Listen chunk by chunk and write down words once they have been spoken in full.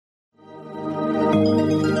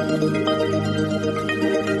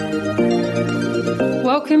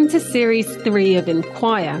Welcome to Series 3 of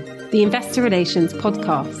Inquire, the Investor Relations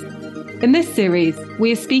podcast. In this series,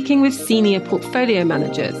 we are speaking with senior portfolio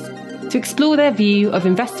managers to explore their view of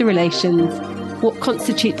investor relations, what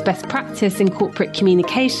constitutes best practice in corporate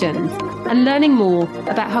communications, and learning more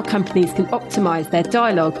about how companies can optimise their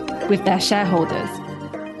dialogue with their shareholders.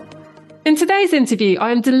 In today's interview,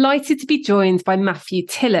 I am delighted to be joined by Matthew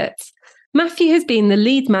Tillett. Matthew has been the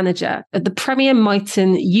lead manager at the Premier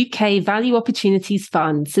Miton UK Value Opportunities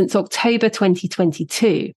Fund since October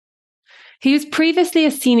 2022. He was previously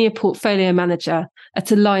a senior portfolio manager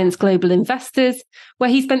at Alliance Global Investors, where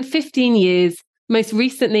he spent 15 years, most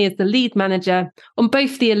recently as the lead manager on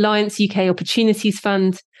both the Alliance UK Opportunities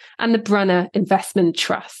Fund and the Brunner Investment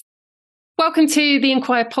Trust. Welcome to the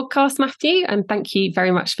Inquire podcast, Matthew, and thank you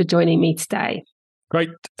very much for joining me today.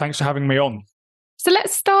 Great. Thanks for having me on. So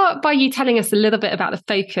let's start by you telling us a little bit about the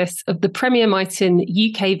focus of the Premier Miton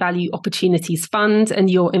UK Value Opportunities Fund and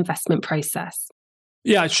your investment process.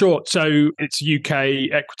 Yeah, sure. So it's a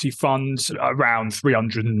UK equity fund, around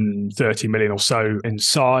 330 million or so in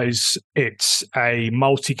size. It's a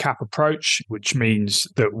multi-cap approach, which means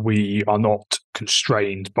that we are not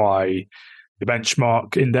constrained by the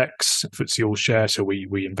benchmark index, FTSE All Share. So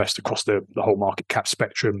we invest across the whole market cap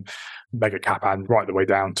spectrum, mega cap and right the way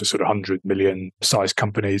down to sort of 100 million size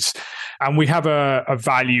companies. And we have a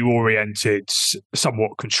value-oriented,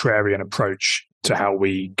 somewhat contrarian approach to how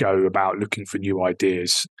we go about looking for new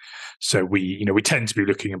ideas. So we tend to be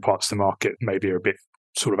looking in parts of the market maybe are a bit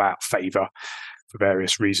sort of out of favour for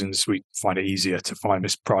various reasons. We find it easier to find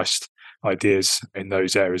mispriced ideas in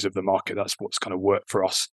those areas of the market. That's what's kind of worked for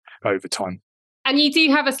us over time. And you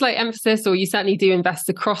do have a slight emphasis, or you certainly do invest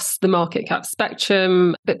across the market cap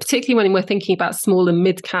spectrum, but particularly when we're thinking about small and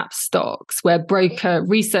mid cap stocks, where broker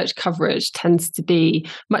research coverage tends to be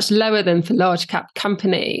much lower than for large cap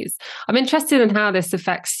companies. I'm interested in how this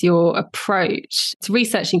affects your approach to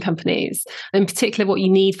researching companies, and in particular what you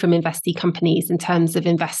need from investee companies in terms of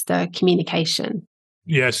investor communication.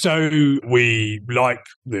 Yeah, so we like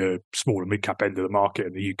the small and mid-cap end of the market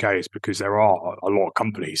in the UK is because there are a lot of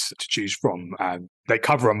companies to choose from, and they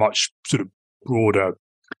cover a much sort of broader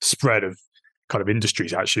spread of kind of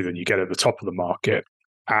industries actually than you get at the top of the market.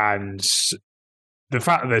 And the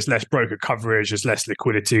fact that there's less broker coverage, there's less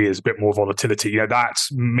liquidity, there's a bit more volatility, that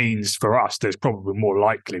means for us there's probably we're more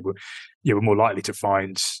likely to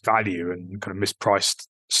find value and kind of mispriced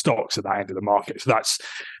stocks at that end of the market. So that's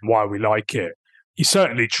why we like it. It's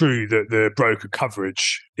certainly true that the broker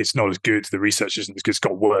coverage is not as good. The research isn't as good. It's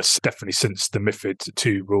got worse, definitely since the MiFID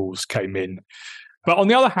II rules came in. But on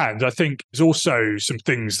the other hand, I think there's also some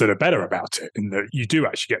things that are better about it, in that you do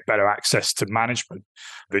actually get better access to management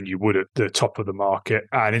than you would at the top of the market.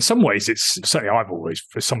 And in some ways, it's certainly I've always,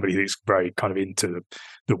 for somebody who's very kind of into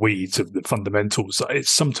the weeds of the fundamentals,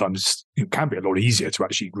 it's sometimes it can be a lot easier to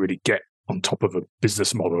actually really get on top of a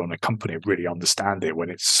business model and a company and really understand it when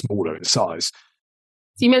it's smaller in size.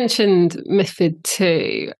 You mentioned MiFID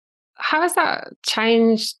II. How has that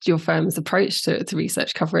changed your firm's approach to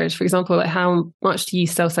research coverage? For example, like how much do you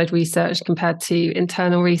sell-side research compared to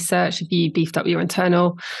internal research? Have you beefed up your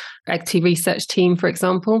internal equity research team, for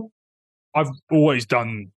example? I've always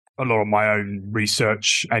done a lot of my own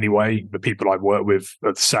research anyway. The people I work with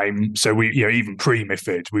are the same. So we, even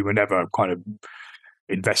pre-MiFID, we were never kind of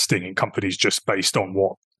investing in companies just based on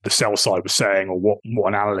what the sell side was saying or what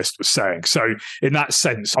an analyst was saying. So in that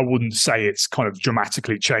sense, I wouldn't say it's kind of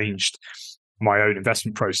dramatically changed my own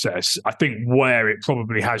investment process. I think where it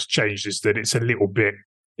probably has changed is that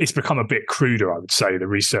it's become a bit cruder, I would say, the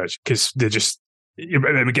research, because they're just,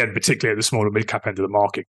 again, particularly at the small and mid-cap end of the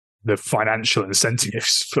market, the financial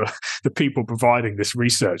incentives for the people providing this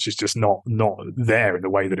research is just not there in the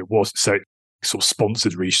way that it was. So sort of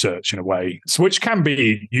sponsored research in a way, so which can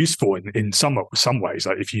be useful in some ways.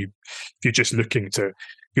 Like if you're looking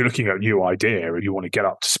at a new idea and you want to get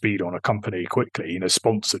up to speed on a company quickly,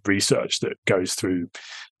 sponsored research that goes through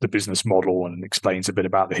the business model and explains a bit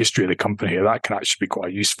about the history of the company, that can actually be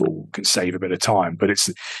quite useful, can save a bit of time, but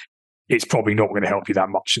it's probably not going to help you that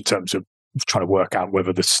much in terms of trying to work out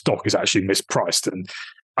whether the stock is actually mispriced. And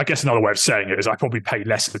I guess another way of saying it is I probably pay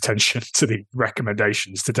less attention to the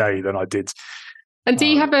recommendations today than I did. And do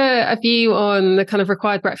you have a view on the kind of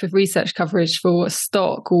required breadth of research coverage for a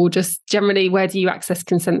stock, or just generally where do you access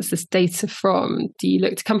consensus data from? Do you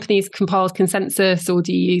look to companies' compiled consensus, or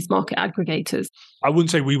do you use market aggregators? I wouldn't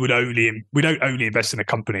say we don't only invest in a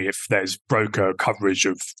company if there's broker coverage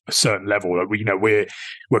of a certain level. We're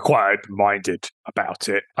quite open-minded about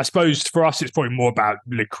it. I suppose for us, it's probably more about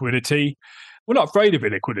liquidity. We're not afraid of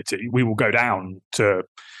illiquidity. We will go down to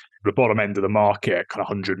the bottom end of the market, kind of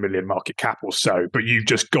 100 million market cap or so, but you've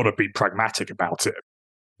just got to be pragmatic about it.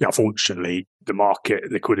 Unfortunately, the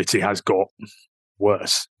market liquidity has got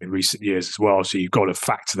worse in recent years as well. So you've got to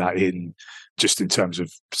factor that in just in terms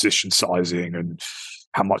of position sizing and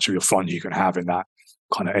how much of your fund you can have in that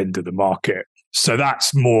kind of end of the market. So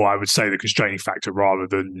that's more, I would say, the constraining factor rather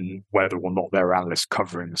than whether or not there are analysts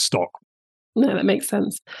covering the stock. No, that makes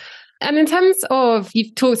sense. And in terms of,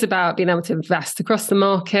 you've talked about being able to invest across the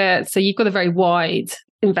market. So you've got a very wide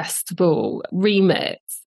investable remit.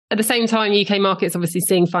 At the same time, UK markets obviously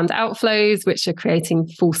seeing fund outflows, which are creating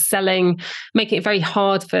false selling, making it very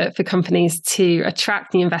hard for companies to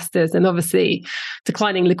attract new investors. And obviously,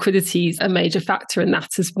 declining liquidity is a major factor in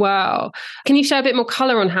that as well. Can you share a bit more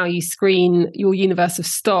colour on how you screen your universe of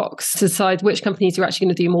stocks to decide which companies you're actually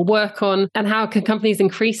going to do more work on? And how can companies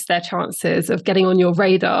increase their chances of getting on your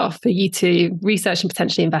radar for you to research and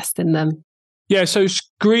potentially invest in them? Yeah, so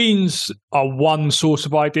screens are one source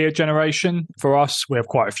of idea generation for us. We have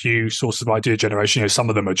quite a few sources of idea generation. Some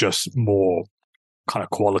of them are just more kind of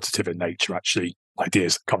qualitative in nature, actually.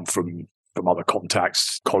 Ideas that come from other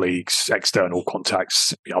contacts, colleagues, external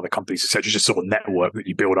contacts, other companies, etc. Just sort of network that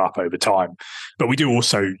you build up over time. But we do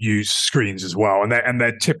also use screens as well. And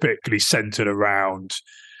they're typically centered around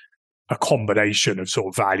a combination of sort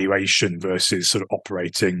of valuation versus sort of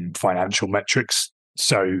operating financial metrics.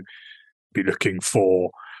 So be looking for,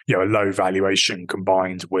 a low valuation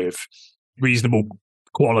combined with reasonable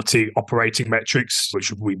quality operating metrics,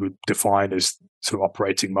 which we would define as sort of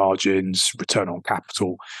operating margins, return on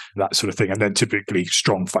capital, that sort of thing. And then typically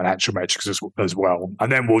strong financial metrics as well.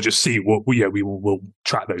 And then we'll just see we'll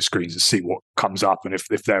track those screens and see what comes up. And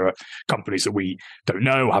if there are companies that we don't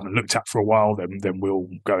know or haven't looked at for a while, then we'll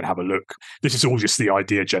go and have a look. This is all just the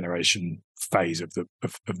idea generation phase of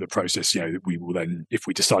the process. We will then, if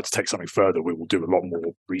we decide to take something further, we will do a lot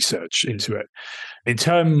more research into it. In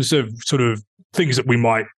terms of sort of things that we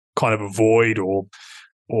might kind of avoid or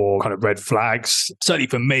kind of red flags, certainly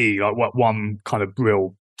for me, like one kind of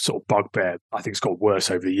real sort of bugbear I think it's got worse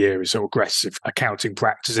over the year is aggressive accounting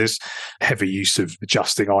practices, heavy use of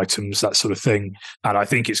adjusting items, that sort of thing. And I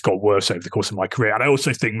think it's got worse over the course of my career. And I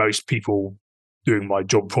also think most people doing my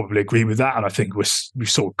job probably agree with that. And I think we've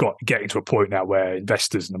sort of getting to a point now where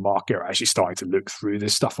investors in the market are actually starting to look through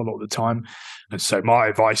this stuff a lot of the time. And so my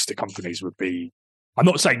advice to companies would be, I'm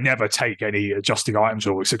not saying never take any adjusting items,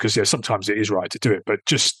 because sometimes it is right to do it, but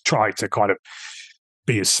just try to kind of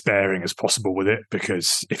be as sparing as possible with it,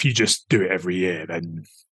 because if you just do it every year, then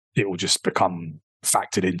it will just become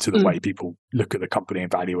factored into the way people look at the company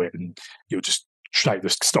and value it, and the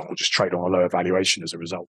stock will just trade on a lower valuation as a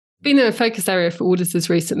result. Been a focus area for auditors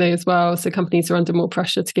recently as well. So companies are under more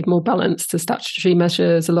pressure to give more balance to statutory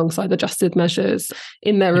measures alongside adjusted measures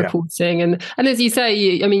in their reporting. And as you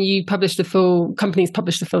say, companies publish the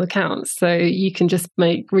full accounts. So you can just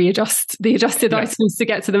readjust the adjusted items to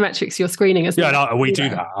get to the metrics you're screening as well. Yeah, we do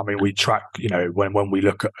that. I mean, we track, when we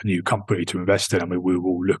look at a new company to invest in, we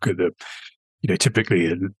will look at the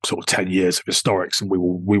typically sort of 10 years of historics, and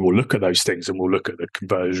we will look at those things, and we'll look at the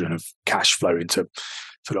conversion of cash flow into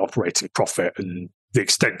sort of operating profit, and the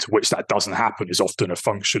extent to which that doesn't happen is often a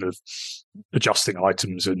function of adjusting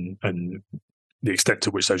items and the extent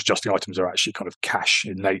to which those adjusting items are actually kind of cash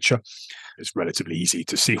in nature. It's relatively easy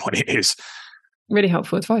to see what it is. Really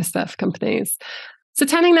helpful advice there for companies. So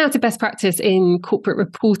turning now to best practice in corporate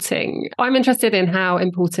reporting, I'm interested in how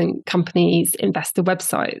important companies' investor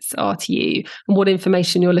websites are to you and what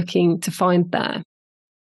information you're looking to find there.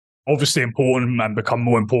 Obviously important and become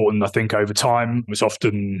more important, I think, over time. It's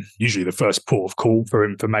often usually the first port of call for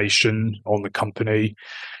information on the company.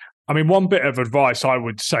 I mean, one bit of advice I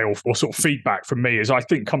would say, or sort of feedback from me, is I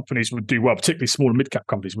think companies would do well, particularly small and mid-cap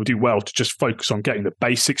companies, would do well to just focus on getting the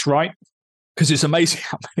basics right. Because it's amazing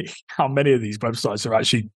how many of these websites are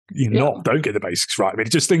actually don't get the basics right. I mean,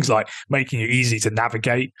 it's just things like making it easy to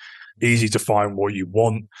navigate, easy to find what you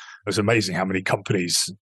want. It's amazing how many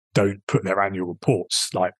companies don't put their annual reports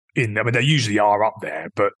they usually are up there,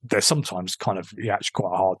 but they're sometimes kind of actually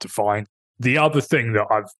quite hard to find. The other thing that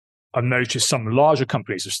I've noticed some larger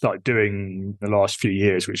companies have started doing in the last few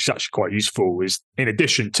years, which is actually quite useful, is in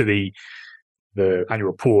addition to the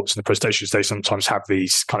annual reports and the presentations, they sometimes have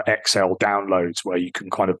these kind of Excel downloads where you can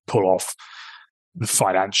kind of pull off the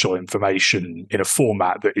financial information in a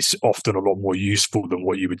format that is often a lot more useful than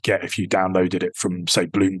what you would get if you downloaded it from, say,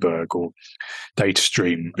 Bloomberg or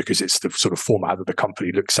DataStream, because it's the sort of format that the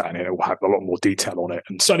company looks at, and it will have a lot more detail on it.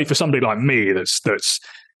 And certainly for somebody like me that's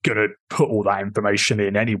going to put all that information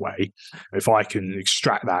in anyway, if I can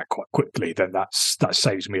extract that quite quickly, then that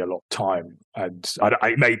saves me a lot of time. And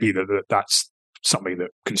it may be that that's something that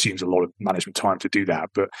consumes a lot of management time to do that.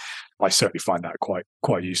 But I certainly find that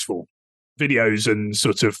quite useful. Videos and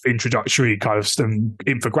sort of introductory kind of some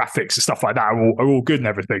infographics and stuff like that are all good and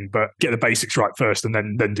everything, but get the basics right first and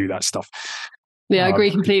then do that stuff. Yeah, I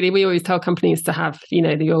agree completely. We always tell companies to have,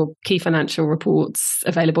 your key financial reports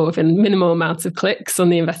available within minimal amounts of clicks on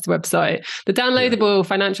the investor website. The downloadable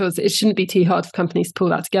financials, it shouldn't be too hard for companies to pull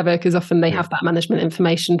that together because often they have that management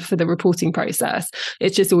information for the reporting process.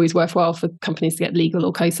 It's just always worthwhile for companies to get legal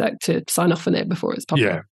or COSEC to sign off on it before it's public.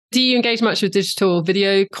 Yeah. Do you engage much with digital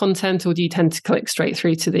video content, or do you tend to click straight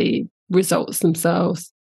through to the results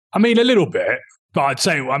themselves? I mean, a little bit. But I'd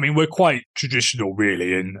say, we're quite traditional,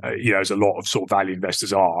 really, and as a lot of sort of value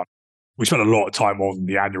investors are. We spend a lot of time on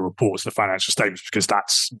the annual reports, the financial statements, because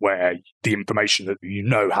that's where the information that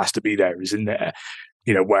has to be there is in there.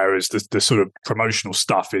 Whereas the sort of promotional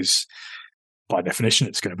stuff is, by definition,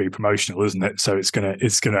 it's going to be promotional, isn't it? So it's going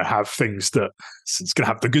to have things it's going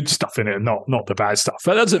to have the good stuff in it, and not the bad stuff.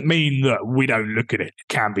 That doesn't mean that we don't look at it. It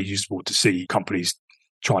can be useful to see companies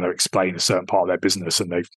trying to explain a certain part of their business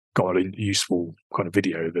and they've got a useful kind of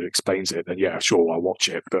video that explains it, then yeah, sure, I'll watch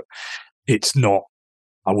it. But it's not,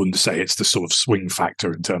 I wouldn't say it's the sort of swing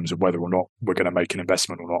factor in terms of whether or not we're going to make an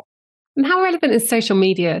investment or not. And how relevant is social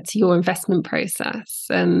media to your investment process?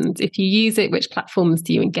 And if you use it, which platforms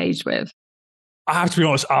do you engage with? I have to be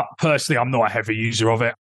honest, personally, I'm not a heavy user of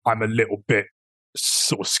it. I'm a little bit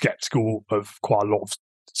sort of skeptical of quite a lot of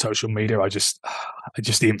social media. I just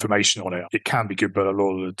the information on it, it can be good, but a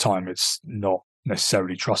lot of the time it's not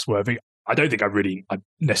necessarily trustworthy. I don't think I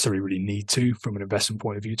necessarily really need to, from an investment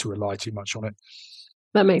point of view, to rely too much on it.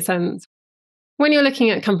 That makes sense. When you're looking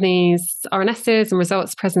at companies' RNSs and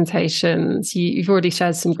results presentations, you've already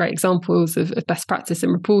shared some great examples of best practice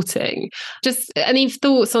in reporting. Just any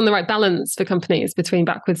thoughts on the right balance for companies between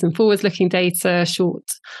backwards and forwards looking data, short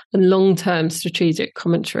and long-term strategic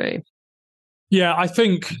commentary? Yeah, I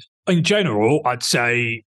think in general, I'd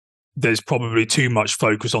say there's probably too much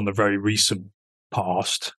focus on the very recent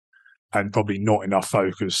past and probably not enough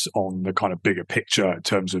focus on the kind of bigger picture in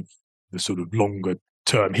terms of the sort of longer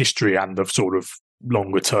term history and the sort of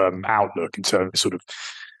longer term outlook in terms of sort of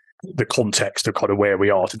the context of kind of where we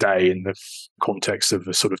are today in the context of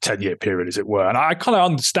the sort of 10-year period, as it were. And I kind of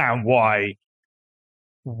understand why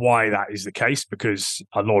that is the case, because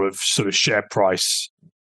a lot of sort of share price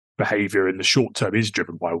behavior in the short term is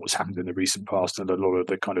driven by what's happened in the recent past, and a lot of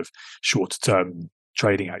the kind of shorter term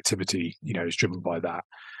trading activity, is driven by that.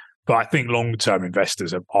 But I think long-term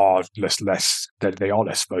investors are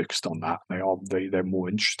less focused on that. They're more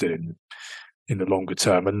interested in the longer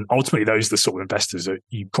term, and ultimately those are the sort of investors that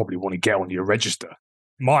you probably want to get on your register.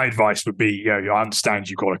 My advice would be, I understand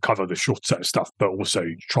you've got to cover the short-term stuff, but also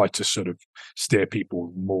try to sort of steer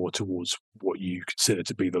people more towards what you consider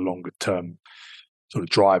to be the longer-term sort of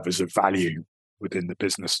drivers of value within the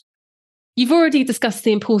business. You've already discussed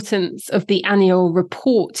the importance of the annual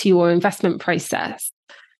report to your investment process.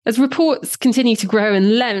 As reports continue to grow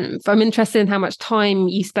in length, I'm interested in how much time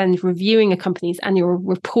you spend reviewing a company's annual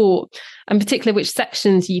report, and particularly which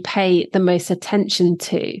sections you pay the most attention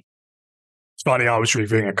to. It's funny, I was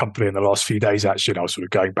reviewing a company in the last few days, actually, and I was sort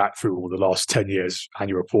of going back through all the last 10 years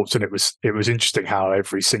annual reports, and it was interesting how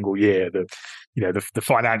every single year the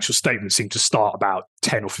financial statements seem to start about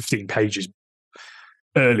 10 or 15 pages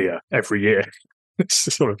earlier every year.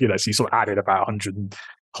 It's sort of, so you sort of added about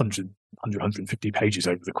 150 pages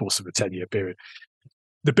over the course of a 10-year period.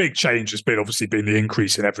 The big change has obviously been the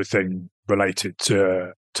increase in everything related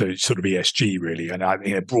to sort of ESG, really, and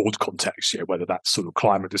in a broad context, whether that's sort of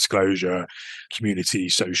climate disclosure, community,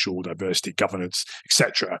 social, diversity, governance,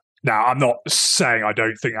 etc. Now, I'm not saying I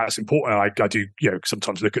don't think that's important. I do,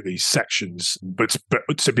 sometimes look at these sections, but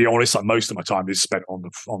to be honest, most of my time is spent on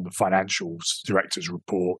the financials, directors'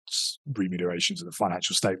 reports, remunerations, and the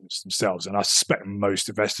financial statements themselves. And I suspect most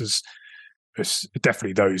investors,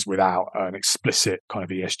 definitely those without an explicit kind of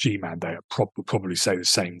ESG mandate, would probably say the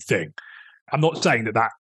same thing. I'm not saying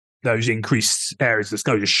that those increased areas of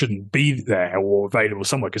disclosure shouldn't be there or available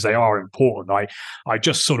somewhere, because they are important. I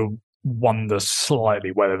just sort of wonder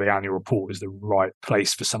slightly whether the annual report is the right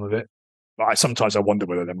place for some of it. But sometimes I wonder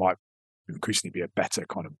whether there might increasingly be a better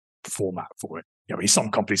kind of format for it.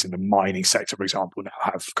 Some companies in the mining sector, for example, now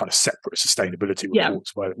have kind of separate sustainability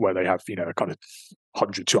reports where they have, a kind of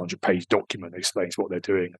 100, 200 page document that explains what they're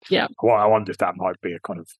doing. Yeah. Well, I wonder if that might be a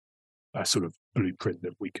kind of a sort of blueprint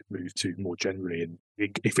that we could move to more generally. And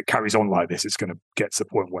if it carries on like this, it's going to get to the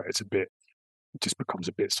point where it just becomes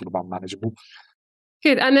a bit sort of unmanageable.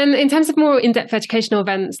 Good. And then in terms of more in-depth educational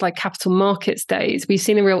events like capital markets days, we've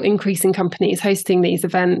seen a real increase in companies hosting these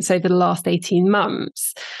events over the last 18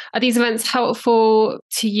 months. Are these events helpful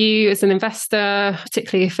to you as an investor,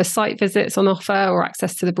 particularly for site visits on offer or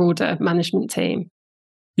access to the broader management team?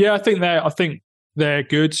 Yeah, I think they're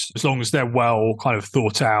good as long as they're well kind of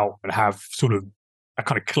thought out and have sort of a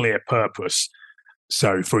kind of clear purpose.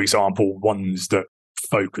 So, for example, ones that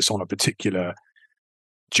focus on a particular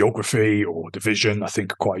geography or division, I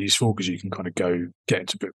think are quite useful because you can kind of get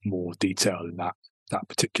into a bit more detail in that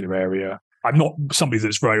particular area. I'm not somebody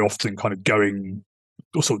that's very often kind of going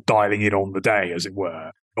or sort of dialing in on the day, as it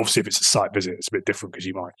were. Obviously, if it's a site visit, it's a bit different because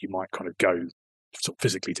you might kind of go sort of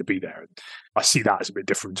physically to be there. And I see that as a bit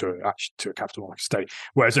different to a capital markets day.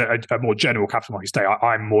 Whereas a more general capital markets day,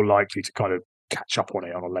 I'm more likely to kind of catch up on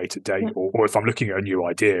it on a later date, or if I'm looking at a new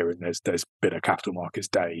idea and there's been a capital markets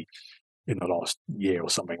day in the last year or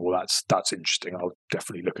something, well, that's interesting. I'll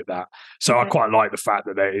definitely look at that. So I quite like the fact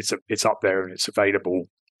that it's up there and it's available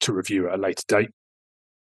to review at a later date.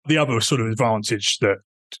 The other sort of advantage that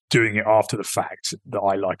doing it after the fact that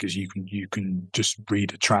I like is you can just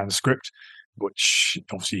read a transcript, which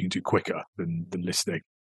obviously you can do quicker than listening.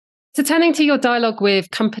 So turning to your dialogue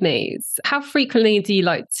with companies, how frequently do you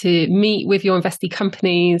like to meet with your investee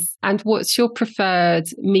companies, and what's your preferred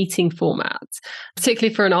meeting format?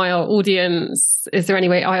 Particularly for an IR audience, is there any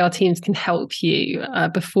way IR teams can help you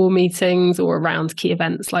before meetings or around key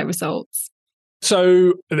events like results?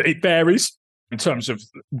 So it varies in terms of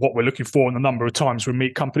what we're looking for and the number of times we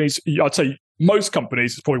meet companies. I'd say most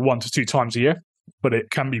companies it's probably 1 to 2 times a year, but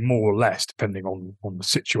it can be more or less depending on the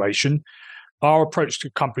situation. Our approach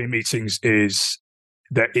to company meetings is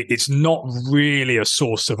that it's not really a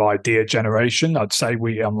source of idea generation. I'd say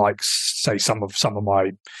unlike say some of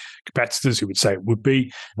my competitors who would say it would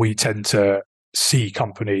be, we tend to see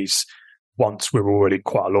companies once we're already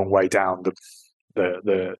quite a long way down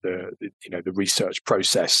the research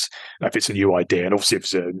process. If it's a new idea, and obviously if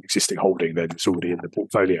it's an existing holding, then it's already in the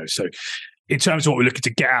portfolio. So in terms of what we're looking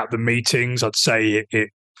to get out of the meetings, I'd say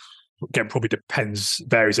it again, probably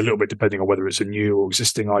varies a little bit depending on whether it's a new or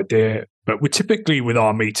existing idea. But we're typically with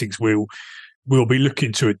our meetings, we'll be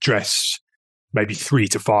looking to address maybe 3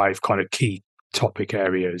 to 5 kind of key topic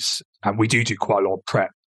areas. And we do quite a lot of prep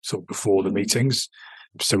sort of before the meetings.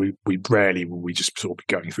 So we rarely will we just sort of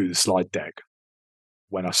be going through the slide deck.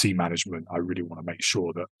 When I see management, I really want to make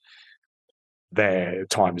sure that their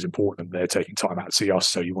time is important. They're taking time out to see us.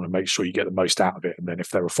 So you want to make sure you get the most out of it. And then if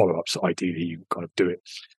there are follow-ups, ideally you kind of do it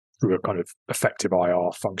through a kind of effective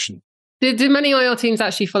IR function. Do many IR teams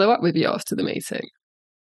actually follow up with you after the meeting?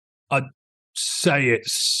 I'd say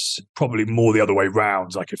it's probably more the other way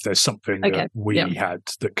round. Like if there's something that we had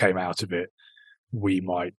that came out of it, we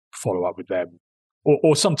might follow up with them.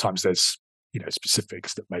 Or sometimes there's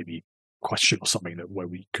specifics that maybe question or something where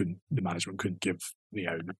the management couldn't give the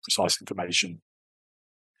precise information.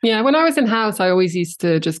 Yeah, when I was in house, I always used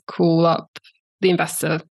to just call up the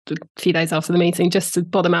investor a few days after the meeting just to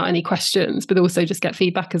bottom out any questions, but also just get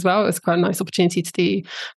feedback as well. It's quite a nice opportunity to do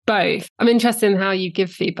both. I'm interested in how you give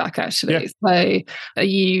feedback, actually. Yeah. So are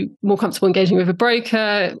you more comfortable engaging with a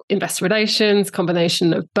broker, investor relations,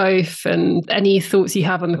 combination of both? And any thoughts you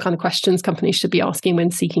have on the kind of questions companies should be asking when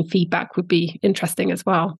seeking feedback would be interesting as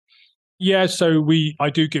well. Yeah, so I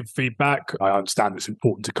do give feedback. I understand it's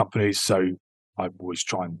important to companies, so I always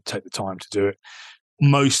try and take the time to do it.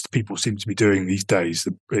 Most people seem to be doing these days.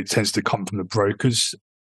 It tends to come from the brokers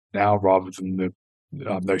now, rather than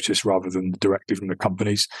rather than directly from the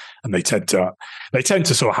companies, and they tend to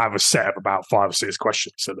sort of have a set of about 5 or 6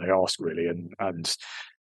 questions that they ask really, and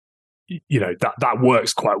that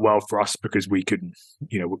works quite well for us because we can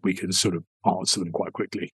sort of answer them quite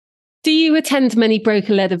quickly. Do you attend many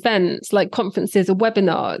broker-led events like conferences or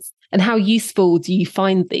webinars, and how useful do you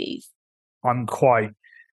find these? I'm quite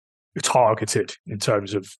targeted in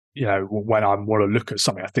terms of when I want to look at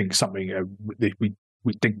something. I think something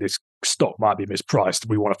we think this stock might be mispriced.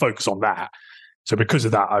 We want to focus on that. So because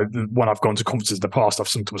of that, when I've gone to conferences in the past, I've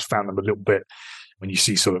sometimes found them a little bit. When you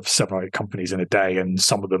see sort of 7 or 8 companies in a day, and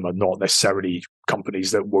some of them are not necessarily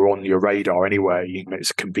companies that were on your radar anyway,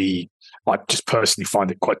 I just personally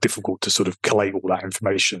find it quite difficult to sort of collate all that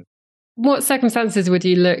information. What circumstances would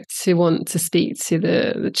you look to want to speak to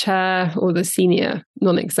the chair or the senior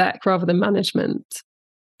non-exec rather than management?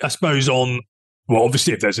 I suppose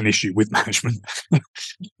obviously if there's an issue with management,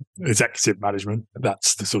 executive management,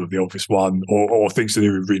 that's the sort of the obvious one, or things to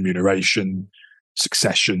do with remuneration,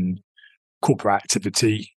 succession, corporate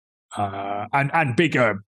activity, and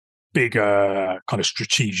bigger kind of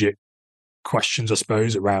strategic questions, I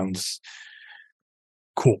suppose, around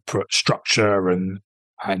corporate structure and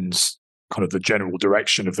and kind of the general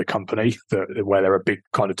direction of the company, where there are big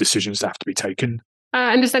kind of decisions that have to be taken.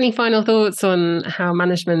 And just any final thoughts on how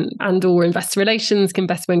management and or investor relations can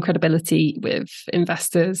best win credibility with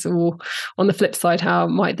investors, or on the flip side, how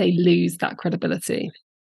might they lose that credibility?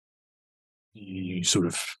 You sort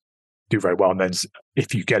of do very well, and then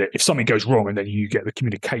if something goes wrong and then you get the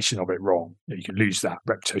communication of it wrong, you can lose that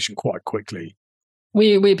reputation quite quickly.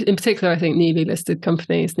 We in particular, I think newly listed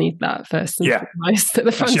companies need that first and foremost at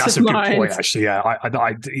the front that's of a mind. Good point, actually. Yeah,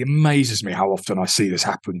 it amazes me how often I see this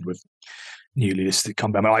happen with newly listed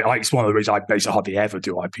companies. I mean, it's one of the reasons I basically hardly ever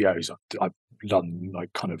do IPOs. I've done I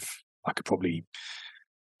could probably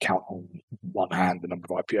count on one hand the number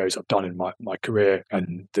of IPOs I've done in my career,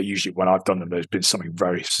 and usually when I've done them, there's been something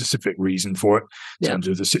very specific reason for it in terms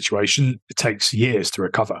of the situation. It takes years to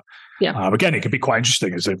recover. Again, it can be quite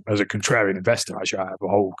interesting as a contrarian investor. Actually,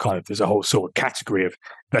 there's a whole sort of category of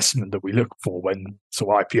investment that we look for when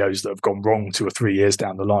sort of IPOs that have gone wrong 2 or 3 years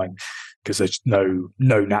down the line, because there's no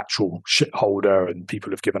natural shareholder and people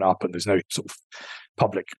have given up and there's no sort of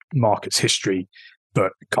public markets history.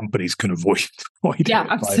 But companies can avoid it. Yeah,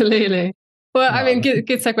 absolutely. Well, I mean, good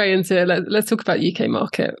segue into let's talk about UK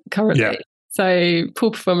market currently. Yeah. So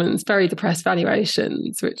poor performance, very depressed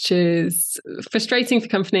valuations, which is frustrating for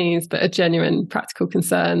companies, but a genuine practical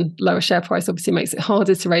concern. Lower share price obviously makes it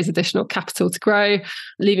harder to raise additional capital to grow,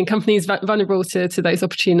 leaving companies vulnerable to those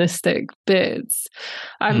opportunistic bids.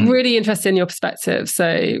 I'm really interested in your perspective.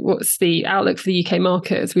 So what's the outlook for the UK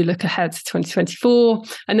market as we look ahead to 2024,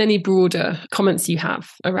 and any broader comments you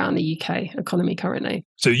have around the UK economy currently?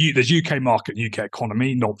 So there's UK market and UK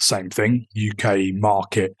economy, not the same thing. UK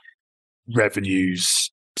market revenues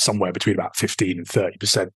somewhere between about 15 and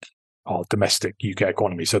 30% are domestic UK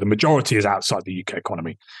economy. So the majority is outside the UK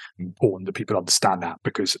economy. Important that people understand that,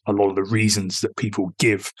 because a lot of the reasons that people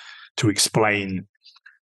give to explain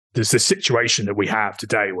there's the situation that we have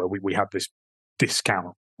today where we have this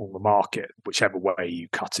discount on the market, whichever way you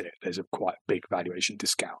cut it, there's a quite big valuation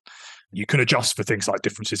discount. You can adjust for things like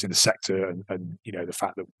differences in the sector and the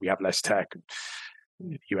fact that we have less tech.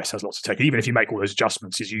 The US has lots of tech. Even if you make all those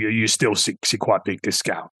adjustments, you still see quite a big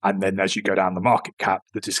discount. And then as you go down the market cap,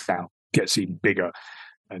 the discount gets even bigger.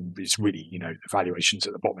 And it's really, the valuations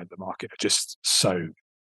at the bottom end of the market are just so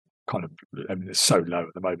it's so low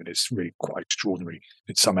at the moment. It's really quite extraordinary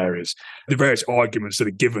in some areas. The various arguments that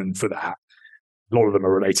are given for that, a lot of them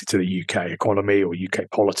are related to the UK economy or UK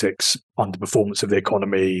politics, underperformance of the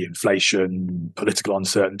economy, inflation, political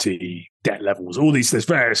uncertainty, debt levels, all these. There's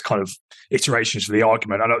various kind of iterations of the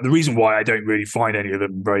argument. And the reason why I don't really find any of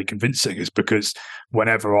them very convincing is because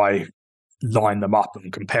whenever I line them up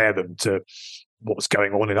and compare them to what's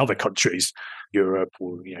going on in other countries, Europe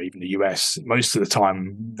or even the US, most of the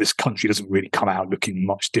time this country doesn't really come out looking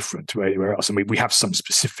much different to anywhere else. I mean, we have some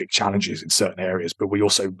specific challenges in certain areas, but we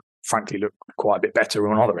also frankly look quite a bit better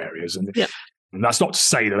on other areas. And that's not to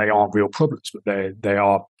say that they aren't real problems, but they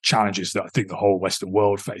are challenges that I think the whole Western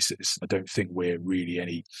world faces. I don't think we're really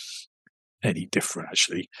any different,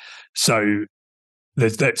 actually. So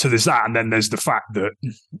there's that, and then there's the fact that,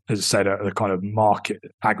 as I said, at the kind of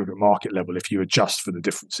aggregate market level, if you adjust for the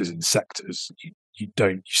differences in sectors, you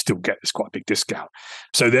still get this quite big discount.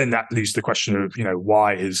 So then that leaves the question of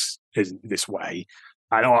why is this way?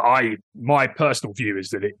 And my personal view is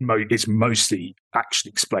that it's mostly actually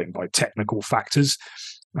explained by technical factors,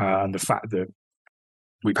 and the fact that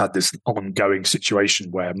we've had this ongoing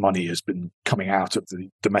situation where money has been coming out of the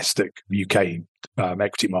domestic UK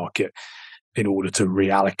equity market in order to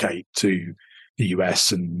reallocate to the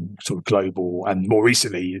US and sort of global, and more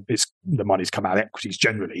recently, the money's come out of equities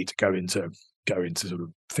generally to go into sort of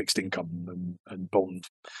fixed income and bond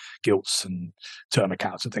gilts and term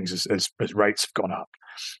accounts and things as rates have gone up.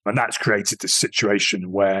 And that's created this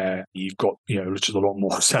situation where you've got, just a lot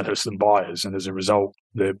more sellers than buyers. And as a result,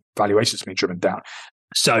 the valuation's been driven down.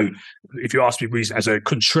 So if you ask me reason as a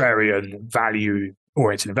contrarian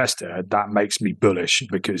value-oriented investor, that makes me bullish,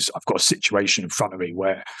 because I've got a situation in front of me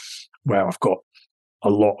where I've got a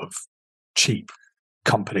lot of cheap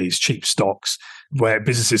companies, cheap stocks, where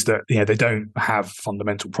businesses that they don't have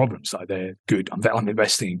fundamental problems, like they're good. I'm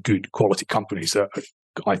investing in good quality companies that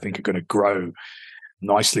I think are going to grow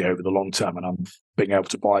nicely over the long term, and I'm being able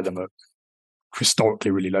to buy them at historically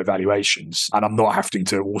really low valuations. And I'm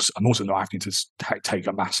also not having to take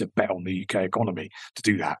a massive bet on the UK economy to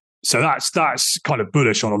do that. So that's kind of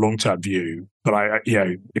bullish on a long term view. But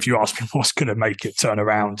if you ask me what's going to make it turn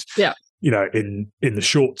around, in the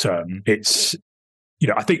short term, it's.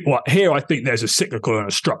 I think there's a cyclical and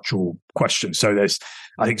a structural question. So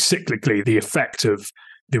I think cyclically, the effect of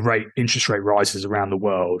the interest rate rises around the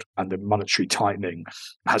world and the monetary tightening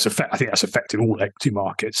I think that's affected all equity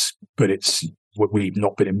markets, but we've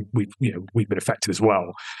been affected as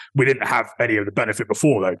well. We didn't have any of the benefit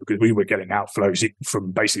before though, because we were getting outflows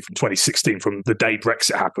from 2016, from the day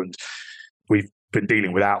Brexit happened. We've been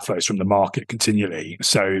dealing with outflows from the market continually,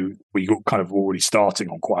 so we got kind of already starting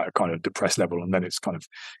on quite a kind of depressed level, and then it's kind of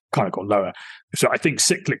got lower. So I think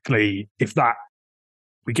cyclically, if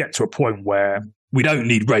we get to a point where we don't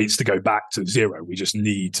need rates to go back to zero, we just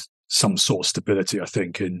need some sort of stability, I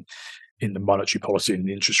think, in the monetary policy and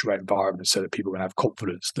the interest rate environment, so that people can have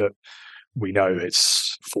confidence that we know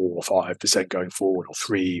it's 4 or 5% going forward, or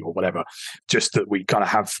 3 or whatever, just that we kind of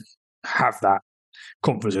have that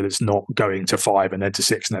confidence that it's not going to 5 and then to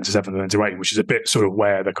 6 and then to 7 and then to 8, which is a bit sort of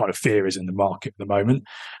where the kind of fear is in the market at the moment.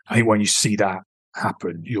 I think when you see that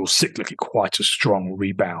happen, you'll cyclically quite a strong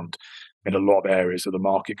rebound in a lot of areas of the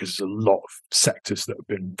market, because there's a lot of sectors that have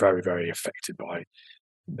been very, very affected by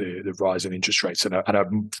the rise in interest rates and are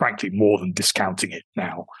frankly more than discounting it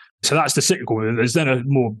now. So that's the cyclical. There's then a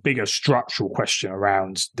more bigger structural question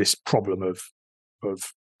around this problem of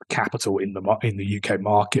capital in the UK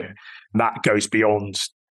market. And that goes beyond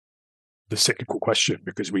the cyclical question,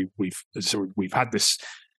 because we've had this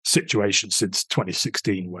situation since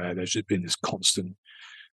 2016 where there's just been this constant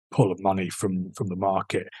pull of money from the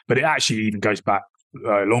market. But it actually even goes back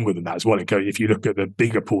longer than that as well. If you look at the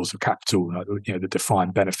bigger pools of capital, the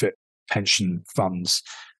defined benefit pension funds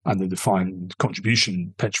and the defined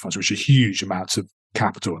contribution pension funds, which are huge amounts of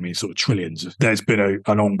capital, I mean, sort of trillions. There's been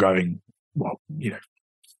an ongoing,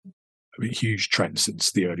 huge trend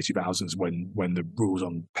since the early 2000s when the rules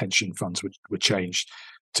on pension funds were changed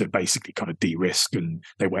to basically kind of de-risk, and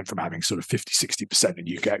they went from having sort of 50-60%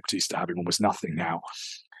 in UK equities to having almost nothing now.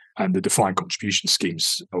 And the defined contribution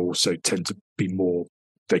schemes also tend to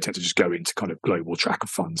just go into kind of global tracker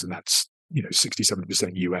funds, and that's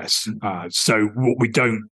 60-70% US. So what we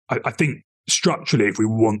don't, I think structurally, if we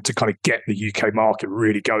want to kind of get the UK market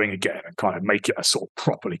really going again and kind of make it a sort of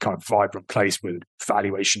properly kind of vibrant place with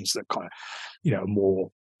valuations that kind of, are more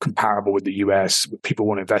comparable with the US, people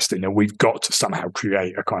want to invest in, then we've got to somehow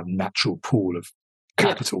create a kind of natural pool of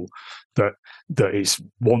capital that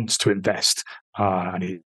wants to invest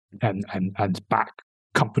and back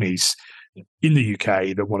companies in the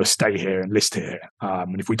UK that want to stay here and list here.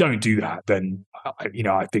 And if we don't do that, then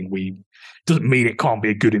I think doesn't mean it can't be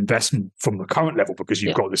a good investment from the current level, because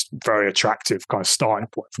you've got this very attractive kind of starting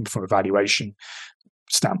point from a valuation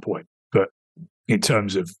standpoint. But in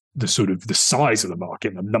terms of the sort of the size of the market,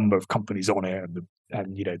 and the number of companies on it,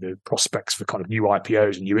 and the prospects for kind of new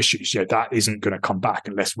IPOs and new issues, that isn't going to come back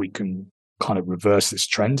unless we can kind of reverse this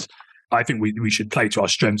trend. I think we should play to our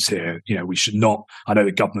strengths here. We should not. I know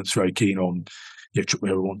the government's very keen on,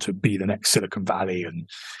 we want to be the next Silicon Valley, and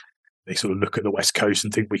they sort of look at the West Coast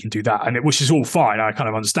and think we can do that, which is all fine. I kind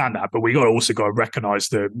of understand that, but we also got to recognise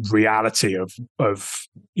the reality of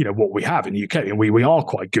what we have in the UK, and we are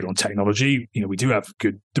quite good on technology. We do have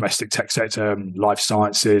good domestic tech sector, life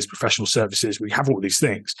sciences, professional services. We have all these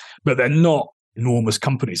things, but they're not enormous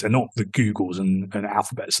companies. They're not the Googles and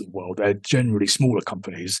Alphabets of the world. They're generally smaller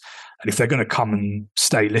companies. And if they're going to come and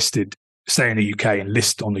stay in the UK and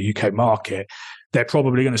list on the UK market, they're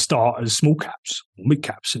probably going to start as small caps or mid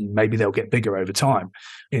caps, and maybe they'll get bigger over time.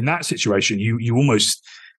 In that situation, you almost,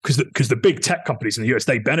 because the big tech companies in the US,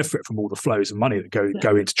 they benefit from all the flows of money that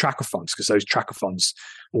go into tracker funds, because those tracker funds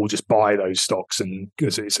all just buy those stocks, and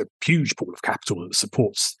because it's a huge pool of capital that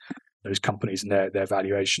supports those companies and their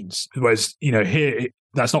valuations. Whereas, here,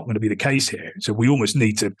 that's not going to be the case here. So we almost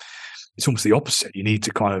need to, it's almost the opposite. You need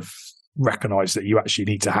to kind of recognize that you actually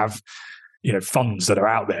need to have, funds that are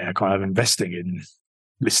out there kind of investing in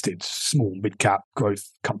listed small mid-cap growth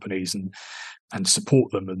companies and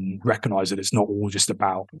support them, and recognize that it's not all just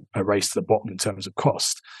about a race to the bottom in terms of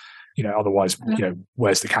cost. Otherwise,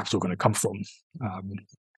 where's the capital going to come from?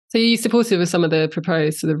 So are you supportive of some of the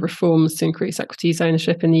proposed sort of reforms to increase equities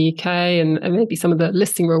ownership in the UK, and maybe some of the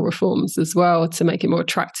listing rule reforms as well to make it more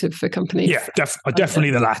attractive for companies? Yeah, definitely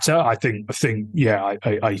the latter. I think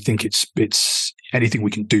it's anything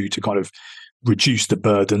we can do to kind of reduce the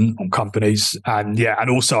burden on companies, and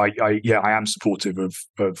also I am supportive of.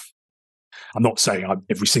 I'm not saying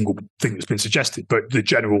every single thing that's been suggested, but the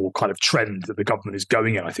general kind of trend that the government is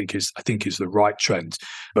going in, I think is the right trend.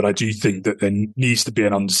 But I do think that there needs to be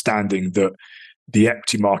an understanding that the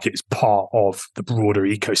equity market is part of the broader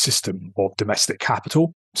ecosystem of domestic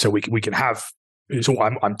capital. So we can have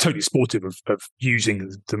I'm totally supportive of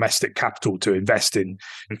using domestic capital to invest in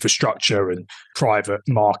infrastructure and private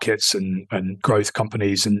markets and growth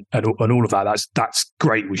companies and all of that. That's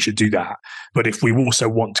great. We should do that. But if we also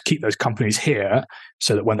want to keep those companies here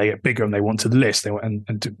so that when they get bigger and they want to list for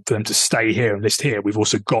them to stay here and list here, we've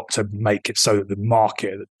also got to make it so that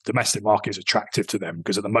the domestic market is attractive to them,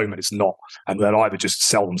 because at the moment it's not. And they'll either just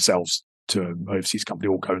sell themselves to an overseas company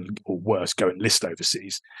or worse, go and list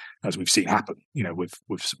overseas, as we've seen happen,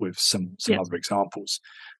 with some other examples.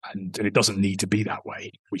 And it doesn't need to be that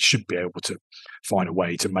way. We should be able to find a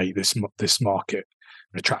way to make this market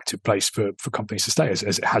an attractive place for companies to stay, as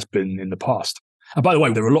it has been in the past. And by the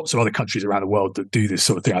way, there are lots of other countries around the world that do this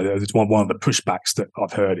sort of thing. There's one of the pushbacks that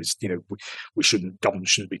I've heard is, government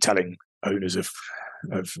shouldn't be telling owners of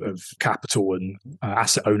capital and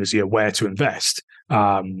asset owners here where to invest.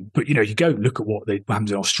 But you go look at what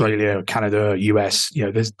happens in Australia, Canada, US.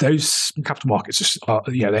 There's those capital markets.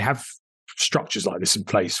 They have structures like this in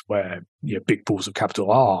place where big pools of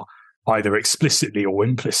capital are either explicitly or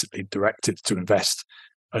implicitly directed to invest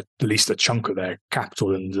at least a chunk of their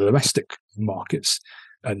capital in the domestic markets.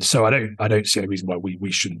 And so I don't see any reason why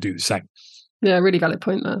we shouldn't do the same. Yeah, really valid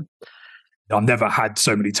point there. I've never had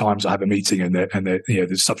so many times I have a meeting and the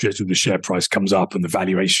subject of the share price comes up and the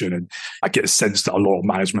valuation, and I get a sense that a lot of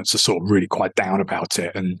managements are sort of really quite down about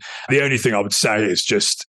it. And the only thing I would say is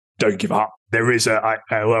just don't give up. There is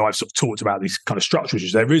although I've sort of talked about these kind of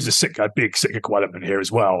structures, there is a big cyclical element here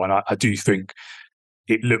as well. And I do think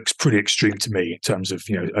it looks pretty extreme to me in terms of,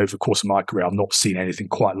 over the course of my career, I've not seen anything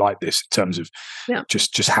quite like this in terms of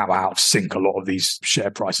just how out of sync a lot of these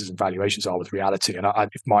share prices and valuations are with reality. And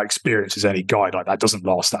if my experience is any guide, that doesn't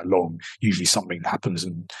last that long. Usually something happens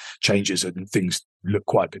and changes and things look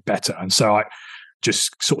quite a bit better. And so I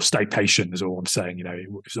just sort of stay patient is all I'm saying.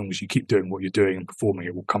 As long as you keep doing what you're doing and performing,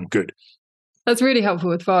 it will come good. That's really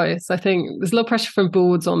helpful advice. I think there's a lot of pressure from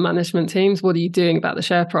boards on management teams. What are you doing about the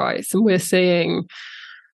share price? And we're seeing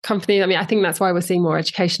companies, I think that's why we're seeing more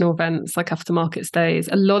educational events like Capital Markets Days.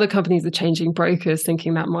 A lot of companies are changing brokers,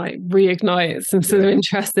 thinking that might reignite some sort of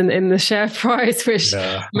interest in the share price, which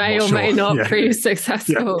may or may not prove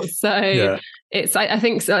successful. So I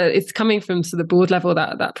think it's coming from sort of board level,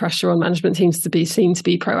 that pressure on management teams to be seen to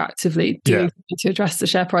be proactively doing something to address the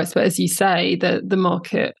share price. But as you say, the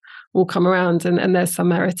market will come around, and there's some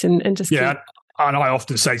merit in just keep. And I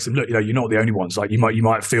often say to them, look, you're not the only ones. Like you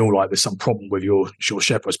might feel like there's some problem with your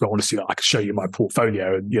share price, but honestly, I can show you my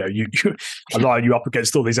portfolio, and I line you up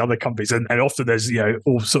against all these other companies, and often there's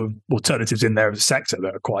all sort of alternatives in there in the sector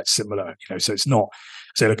that are quite similar. So it's not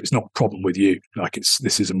it's not a problem with you. Like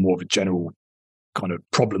this is more of a general kind of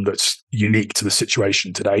problem that's unique to the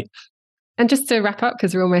situation today. And just to wrap up,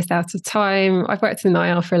 because we're almost out of time, I've worked in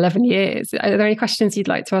IR for 11 years. Are there any questions you'd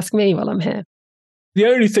like to ask me while I'm here? The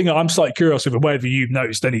only thing I'm slightly curious of, whether you've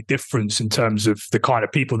noticed any difference in terms of the kind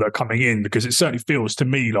of people that are coming in, because it certainly feels to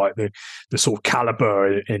me like the sort of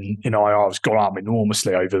caliber in IR has gone up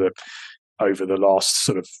enormously over the last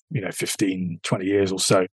sort of 15, 20 years or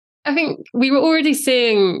so. I think we were already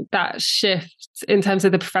seeing that shift in terms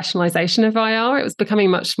of the professionalization of IR. It was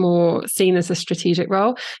becoming much more seen as a strategic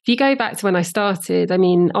role. If you go back to when I started,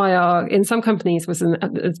 IR in some companies was an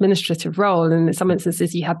administrative role, and in some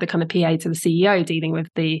instances you had the kind of PA to the CEO dealing with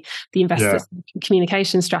the investors'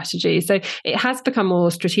 communication strategy. So it has become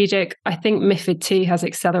more strategic. I think MiFID II has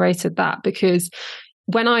accelerated that, because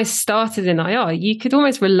when I started in IR, you could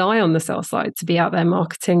almost rely on the sell side to be out there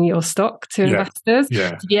marketing your stock to investors,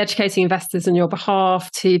 to be educating investors on your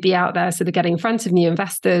behalf, to be out there sort of getting in front of new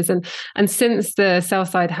investors. And since the sell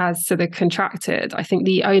side has sort of contracted, I think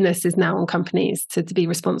the onus is now on companies to be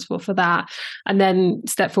responsible for that. And then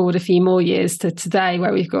step forward a few more years to today,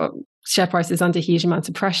 where we've got share prices under a huge amount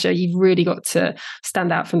of pressure. You've really got to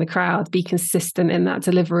stand out from the crowd, be consistent in that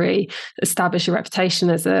delivery, establish a reputation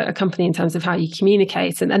as a company in terms of how you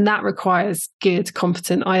communicate. And that requires good,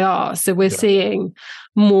 competent IR. So we're seeing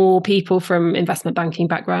more people from investment banking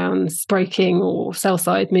backgrounds, broking or sell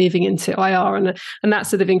side, moving into IR. And that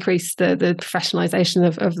sort of increased the professionalization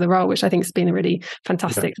of the role, which I think has been a really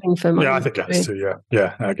fantastic thing for my. Yeah, I think it has too.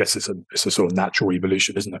 Yeah. I guess it's a sort of natural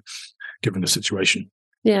evolution, isn't it? Given the situation.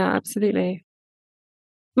 Yeah, absolutely.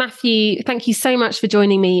 Matthew, thank you so much for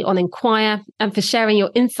joining me on Inquire and for sharing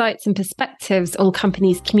your insights and perspectives on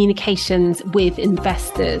companies' communications with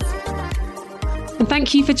investors. And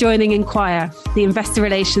thank you for joining Inquire, the investor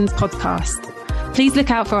relations podcast. Please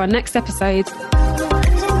look out for our next episode.